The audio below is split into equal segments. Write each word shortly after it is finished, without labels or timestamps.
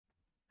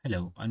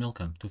Hello and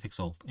welcome to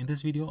Fixalt. In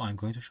this video, I'm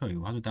going to show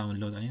you how to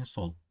download and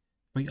install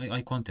free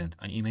AI content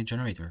and image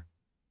generator,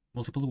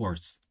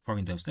 MultipleWords for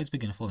Windows. Let's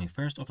begin following.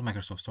 First, open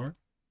Microsoft Store,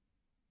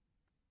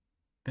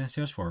 then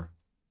search for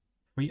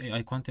free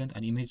AI content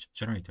and image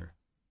generator.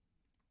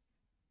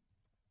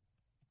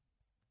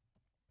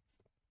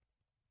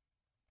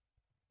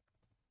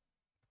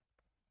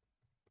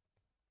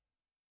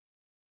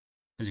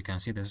 As you can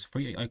see, this is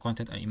free AI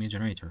content and image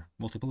generator,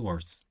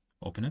 MultipleWords.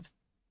 Open it,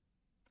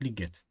 click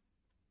Get.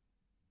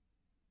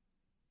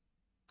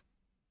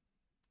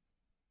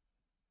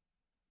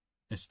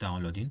 It's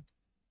downloading.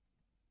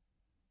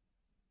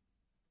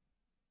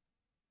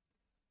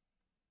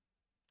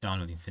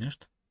 Downloading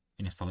finished.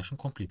 Installation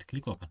complete.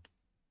 Click Open.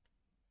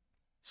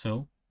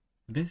 So,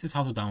 this is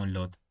how to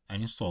download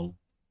and install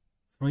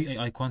free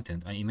AI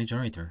content and image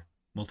generator,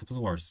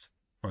 MultipleWords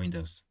for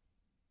Windows.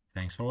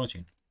 Thanks for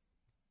watching.